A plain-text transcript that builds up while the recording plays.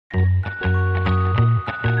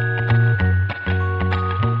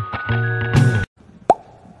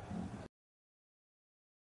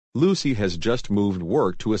Lucy has just moved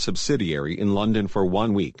work to a subsidiary in London for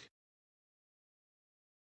 1 week.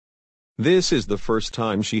 This is the first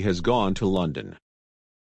time she has gone to London.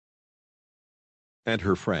 And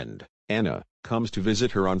her friend, Anna, comes to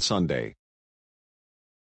visit her on Sunday.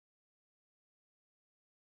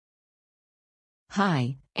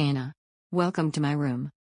 Hi, Anna. Welcome to my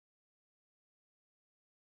room.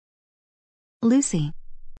 Lucy.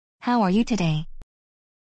 How are you today?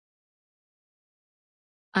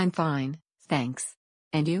 I'm fine, thanks.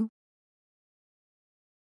 And you?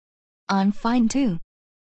 I'm fine too.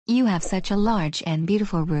 You have such a large and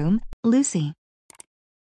beautiful room, Lucy.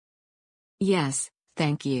 Yes,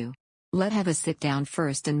 thank you. Let's have a sit down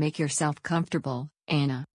first and make yourself comfortable,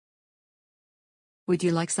 Anna. Would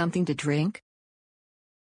you like something to drink?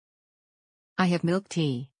 I have milk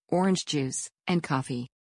tea, orange juice, and coffee.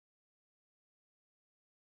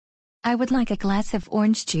 I would like a glass of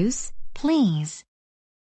orange juice, please.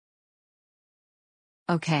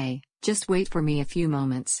 Okay, just wait for me a few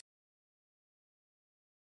moments.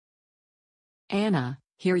 Anna,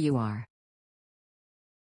 here you are.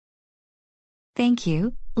 Thank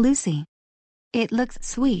you, Lucy. It looks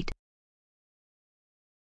sweet.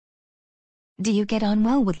 Do you get on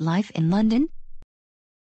well with life in London?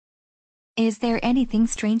 Is there anything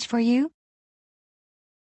strange for you?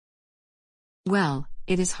 Well,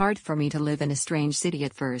 it is hard for me to live in a strange city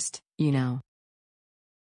at first, you know.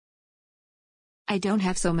 I don't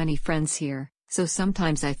have so many friends here, so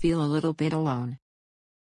sometimes I feel a little bit alone.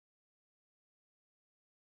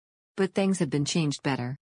 But things have been changed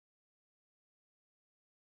better.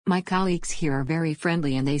 My colleagues here are very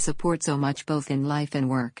friendly and they support so much both in life and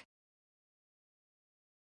work.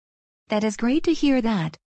 That is great to hear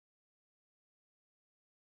that.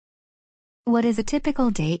 What is a typical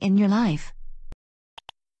day in your life?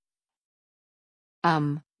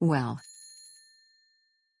 Well.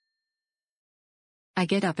 I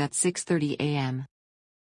get up at 6:30 a.m.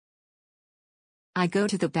 I go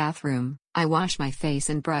to the bathroom, I wash my face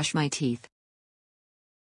and brush my teeth.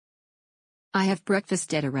 I have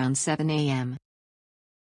breakfast at around 7 a.m.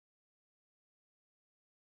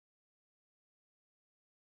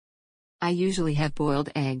 I usually have boiled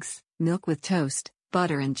eggs, milk with toast,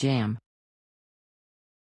 butter and jam.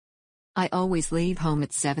 I always leave home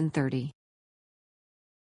at 7:30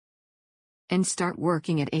 and start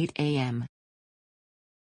working at 8 a.m.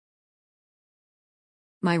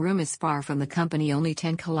 My room is far from the company, only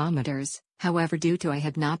 10 kilometers, however due to I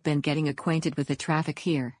have not been getting acquainted with the traffic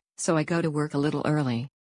here, so I go to work a little early.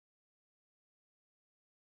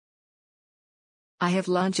 I have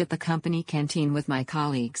lunch at the company canteen with my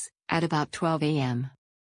colleagues, at about 12 a.m.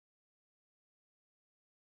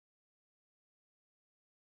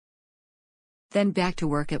 Then back to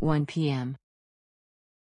work at 1 p.m.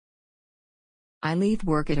 I leave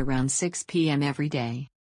work at around 6 p.m. every day.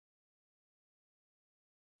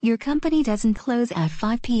 Your company doesn't close at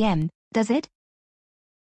 5 p.m., does it?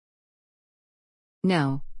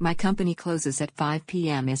 No, my company closes at 5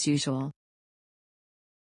 p.m. as usual.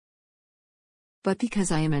 But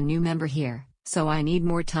because I am a new member here, so I need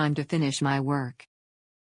more time to finish my work.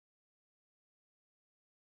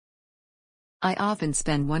 I often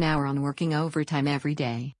spend 1 hour on working overtime every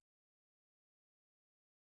day.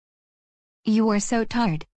 You are so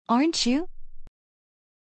tired, aren't you?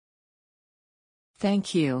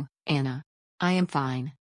 Thank you, Anna. I am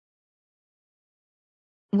fine.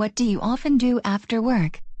 What do you often do after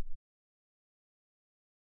work?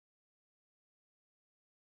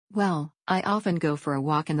 Well, I often go for a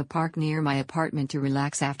walk in the park near my apartment to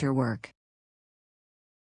relax after work.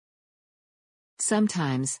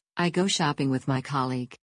 Sometimes, I go shopping with my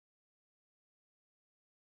colleague.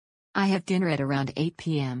 I have dinner at around 8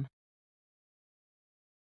 p.m.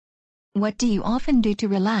 What do you often do to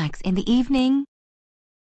relax in the evening?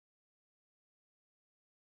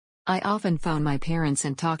 I often phone my parents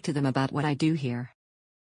and talk to them about what I do here.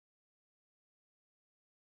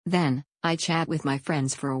 Then, I chat with my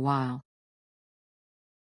friends for a while.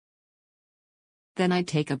 Then I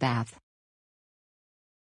take a bath.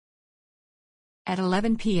 At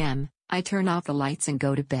 11 p.m., I turn off the lights and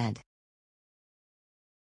go to bed.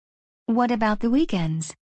 What about the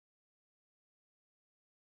weekends?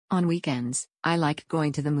 On weekends, I like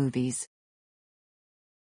going to the movies.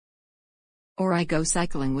 Or I go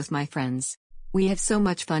cycling with my friends. We have so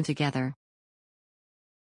much fun together.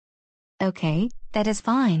 Okay, that is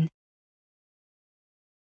fine.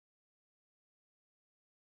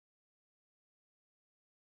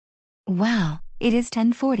 Wow, it is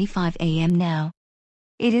 10:45 a.m. now.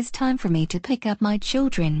 It is time for me to pick up my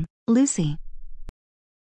children, Lucy.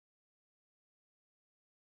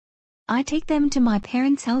 I take them to my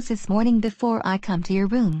parents' house this morning before I come to your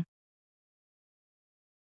room.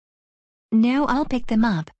 Now I'll pick them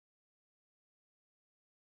up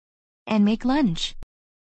and make lunch.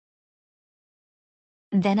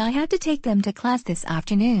 Then I have to take them to class this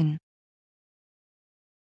afternoon.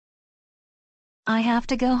 I have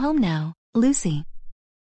to go home now, Lucy.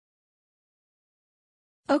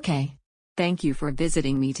 Okay. Thank you for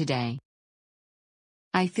visiting me today.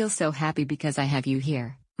 I feel so happy because I have you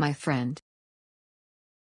here, my friend.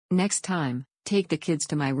 Next time, take the kids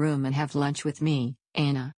to my room and have lunch with me,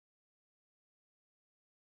 Anna.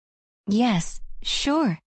 Yes,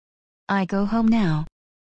 sure. I go home now.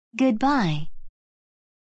 Goodbye.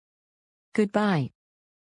 Goodbye.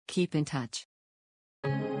 Keep in touch.